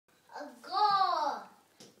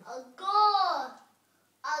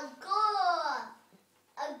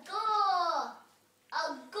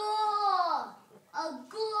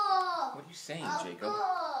saying, Jacob?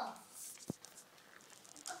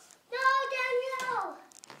 No, Daniel.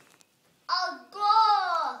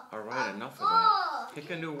 Alright, enough of that. Pick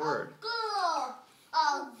a new word.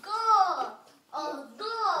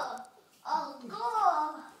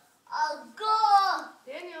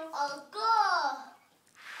 Daniel.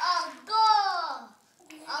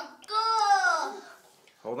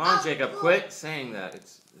 Hold on, Jacob. Quit saying that.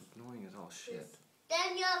 It's annoying as all shit.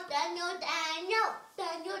 Daniel.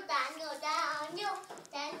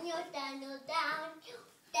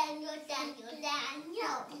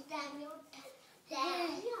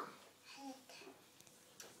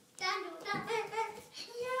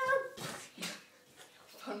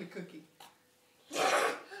 Found a cookie.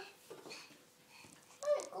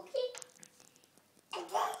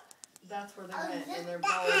 That's where they went in their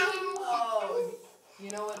bowl. Oh,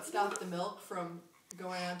 you know what stopped the milk from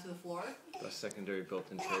going onto the floor? A secondary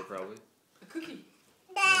built-in tray, probably. A cookie.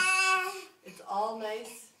 It's all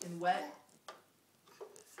nice and wet,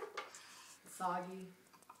 soggy.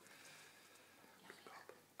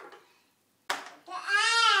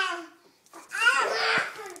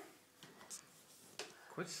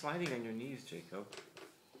 Quit sliding on your knees, Jacob.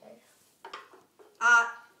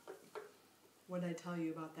 What did I tell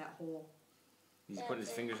you about that hole? He's putting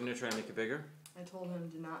his fingers in there trying to make it bigger. I told him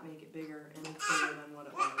to not make it bigger any bigger than what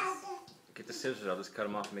it was. Get the scissors, I'll just cut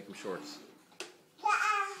them off and make them shorts.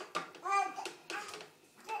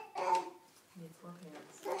 Needs more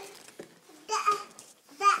pants.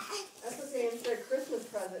 That's okay, instead of Christmas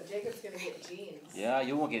present, Jacob's gonna get jeans. Yeah,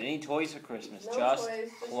 you won't get any toys for Christmas. No just toys,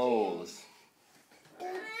 just clothes.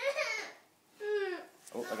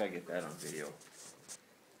 Oh, I gotta get that on video.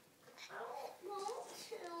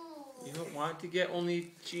 You don't want to get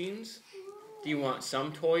only jeans? Do you want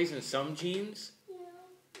some toys and some jeans?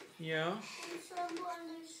 Yeah?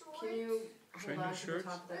 Can you Train hold on your to the shirts?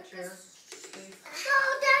 top of that chair, please?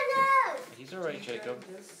 He's alright, Jacob.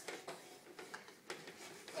 Just-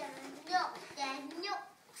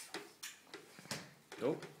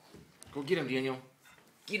 Go. Go get him, Daniel.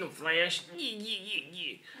 Get him, Flash. Yeah.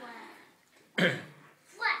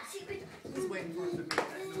 He's waiting for him to make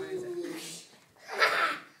that noise.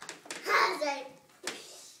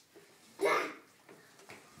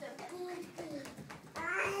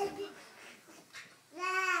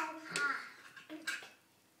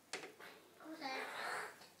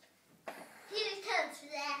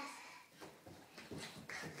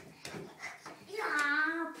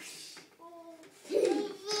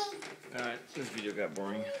 Alright, this video got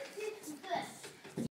boring.